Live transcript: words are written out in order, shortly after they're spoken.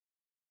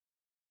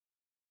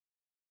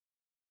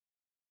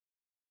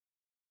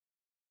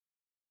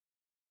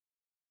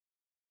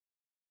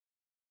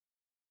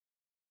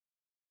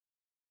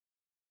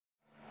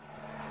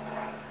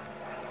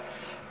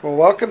Well,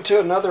 welcome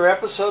to another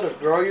episode of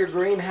Grow Your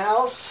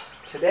Greenhouse.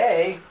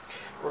 Today,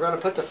 we're going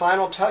to put the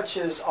final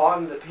touches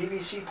on the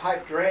PVC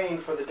pipe drain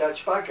for the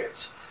Dutch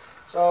buckets.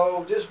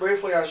 So, just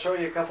briefly, I'll show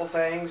you a couple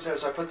things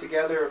as I put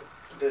together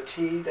the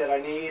tee that I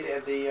need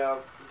and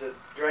the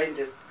drain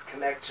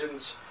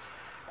connections.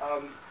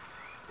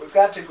 We've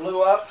got to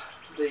glue up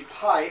the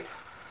pipe,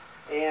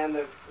 and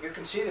you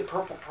can see the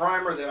purple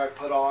primer that I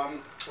put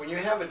on. When you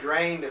have a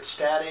drain that's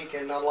static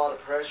and not a lot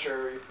of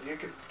pressure, you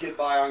could get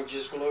by on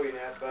just gluing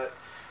it, but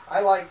I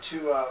like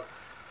to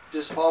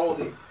just follow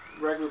the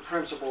regular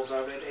principles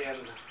of it and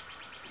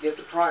get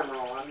the primer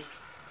on.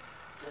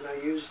 And I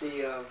use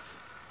the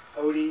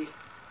OD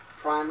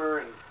primer,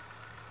 and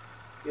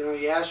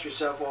you ask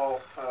yourself,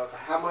 well,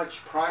 how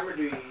much primer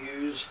do you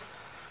use?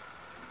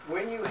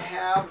 When you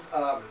have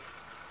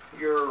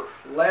your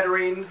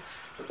lettering,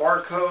 the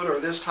barcode or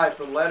this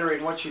type of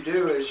lettering, what you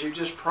do is you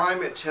just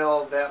prime it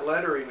till that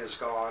lettering is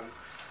gone.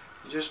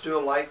 You just do a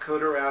light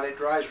coat around it,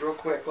 dries real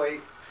quickly.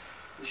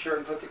 Be sure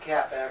and put the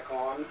cap back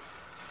on,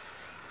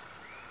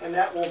 and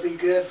that will be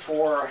good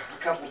for a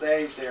couple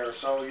days there.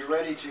 So you're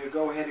ready to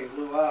go ahead and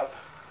glue up.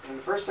 And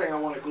the first thing I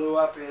want to glue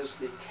up is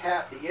the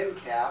cap, the end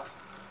cap.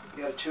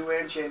 You got a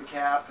 2-inch end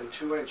cap and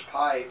 2-inch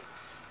pipe.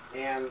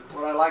 And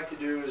what I like to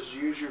do is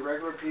use your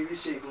regular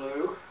PVC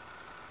glue.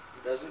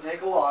 It doesn't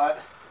take a lot.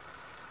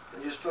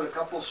 And just put a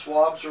couple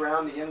swabs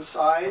around the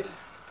inside.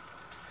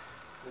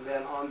 And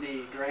then on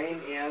the drain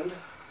end,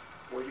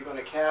 where you're going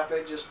to cap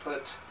it, just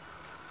put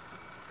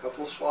a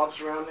couple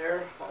swabs around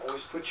there.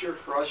 Always put your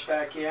brush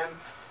back in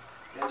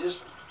and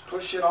just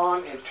push it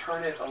on and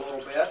turn it a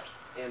little bit.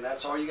 And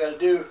that's all you got to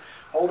do.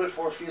 Hold it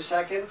for a few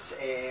seconds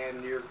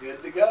and you're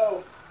good to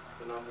go.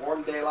 And on a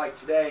warm day like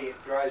today,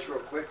 it dries real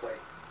quickly.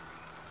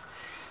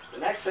 The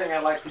next thing I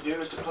like to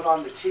do is to put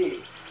on the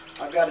tee.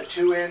 I've got a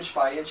 2-inch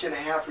by 1.5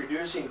 inch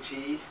reducing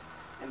tee,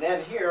 and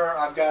then here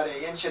I've got a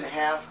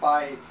 1.5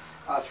 by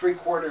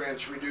 3/4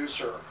 inch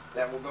reducer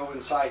that will go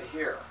inside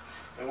here.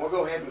 And we'll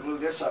go ahead and glue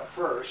this up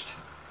first.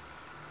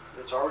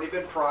 It's already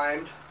been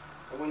primed.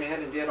 I went ahead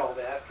and did all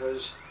that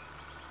because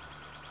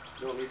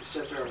you don't need to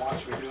sit there and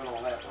watch me doing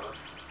all that work.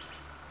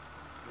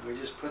 And we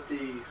just put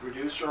the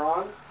reducer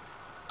on.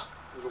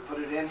 We'll put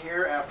it in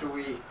here after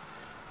we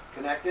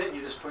connect it.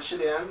 You just push it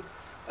in.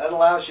 That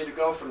allows you to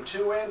go from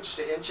 2-inch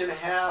to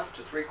 1.5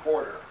 to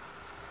 3/4.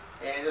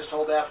 And just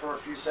hold that for a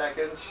few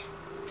seconds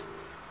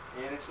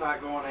and it's not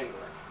going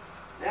anywhere.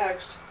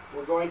 Next,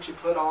 we're going to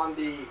put on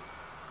the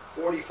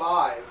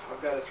 45.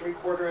 I've got a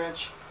 3/4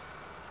 inch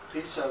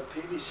piece of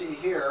PVC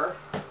here,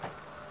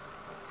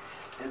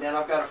 and then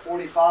I've got a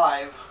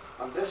 45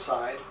 on this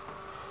side.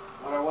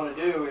 What I want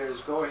to do is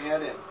go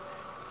ahead and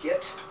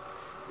get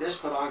this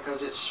put on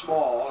because it's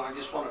small. I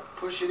just want to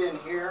push it in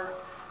here,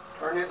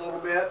 turn it a little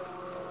bit.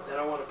 Then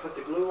I want to put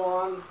the glue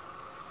on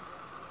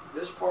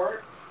this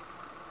part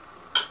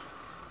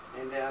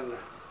and then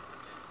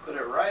put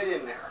it right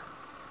in there,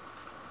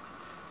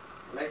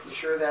 making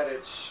sure that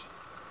it's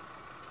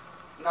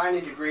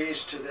 90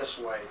 degrees to this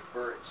way,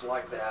 where it's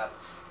like that,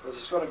 because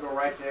it's going to go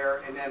right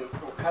there, and then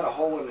we'll cut a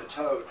hole in the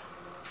tote.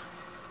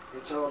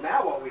 And so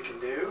now what we can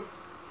do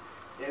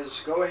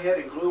is go ahead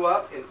and glue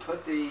up and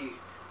put the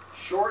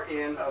short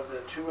end of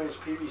the 2-inch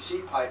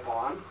PVC pipe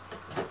on.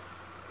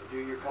 Do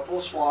your couple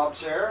of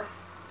swabs there.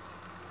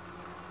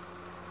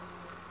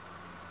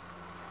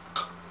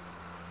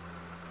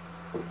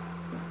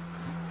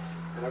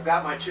 And I've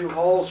got my 2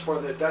 holes for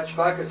the Dutch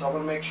buckets. I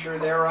want to make sure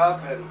they're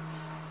up, and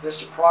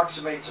this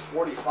approximates a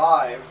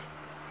 45.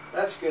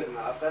 That's good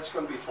enough. That's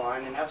going to be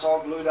fine, and that's all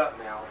glued up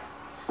now.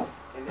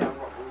 And then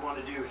what we want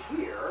to do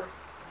here,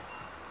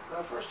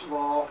 well, first of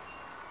all,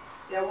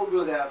 yeah, we'll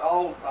glue that.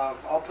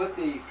 I'll put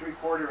the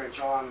 3/4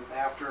 inch on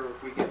after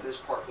we get this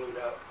part glued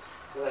up,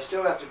 because I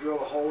still have to drill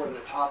a hole in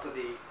the top of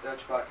the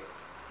Dutch bucket.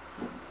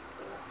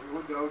 Here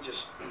we go.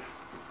 Just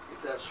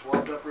get that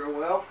swabbed up real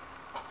well.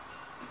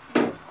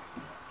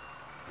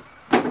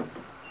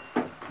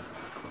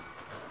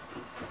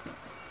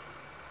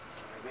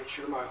 Make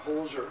sure my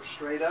holes are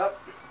straight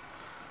up.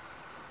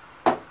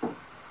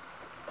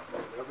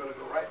 They're going to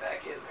go right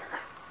back in there.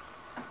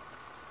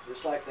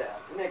 Just like that.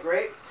 Isn't that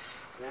great?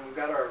 And then we've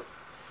got our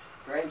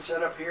drain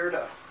set up here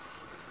to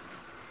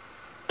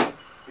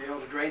be able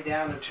to drain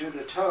down into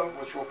the tote,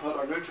 which we'll put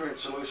our nutrient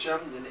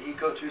solution in the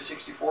Eco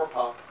 264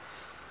 pump.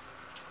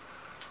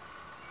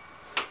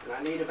 And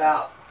I need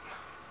about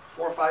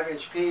 4 or 5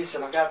 inch piece,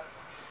 and we've got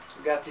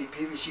the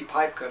PVC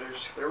pipe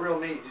cutters. They're real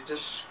neat. You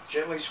just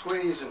gently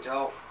squeeze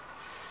until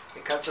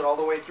it cuts it all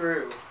the way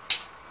through.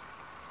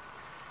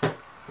 There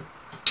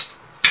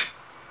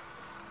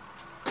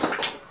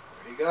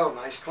you go,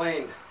 nice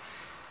clean.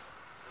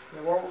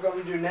 And what we're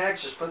going to do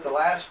next is put the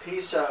last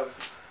piece of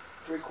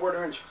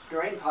 3/4 inch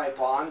drain pipe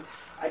on.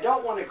 I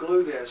don't want to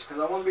glue this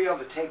because I want to be able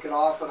to take it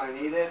off when I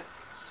need it.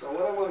 So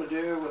what I want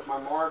to do with my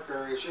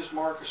marker is just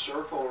mark a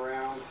circle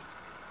around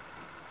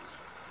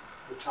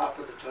the top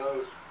of the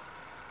tote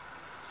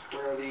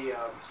where the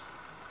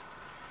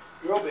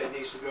drill bit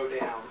needs to go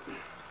down.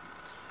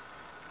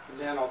 And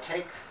then I'll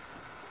take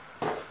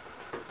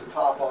the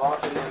pop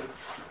off, and then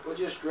we'll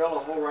just drill a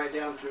hole right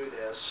down through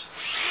this.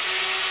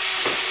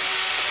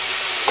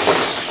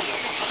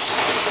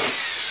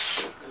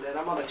 And then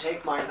I'm going to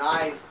take my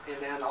knife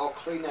and then I'll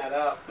clean that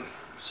up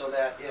so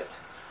that it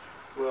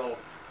will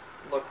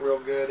look real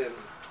good and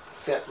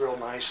fit real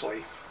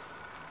nicely.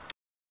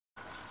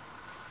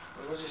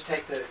 And we'll just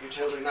take the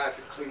utility knife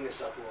and clean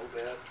this up a little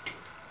bit.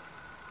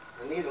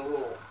 I need a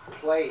little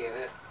play in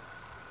it.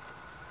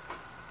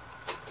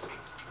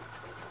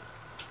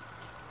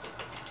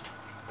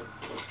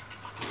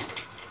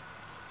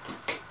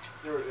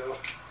 There we go.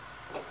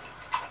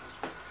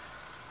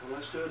 And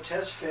let's do a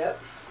test fit.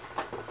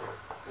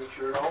 Make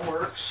sure it all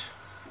works.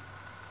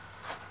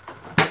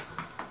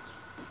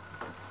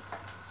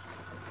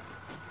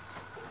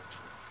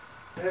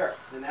 There,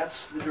 and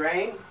that's the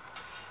drain.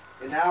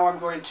 And now I'm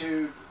going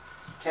to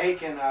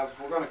take and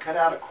we're going to cut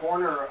out a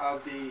corner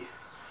of the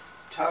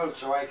toad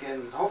so I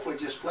can hopefully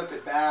just flip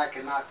it back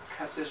and not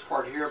cut this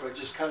part here, but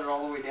just cut it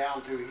all the way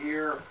down through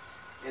here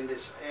in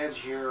this edge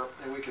here,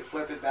 and we can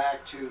flip it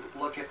back to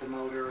look at the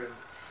motor and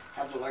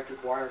have the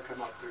electric wire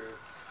come up through.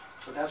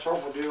 So that's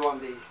what we'll do on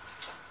the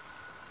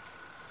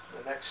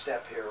next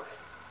step here.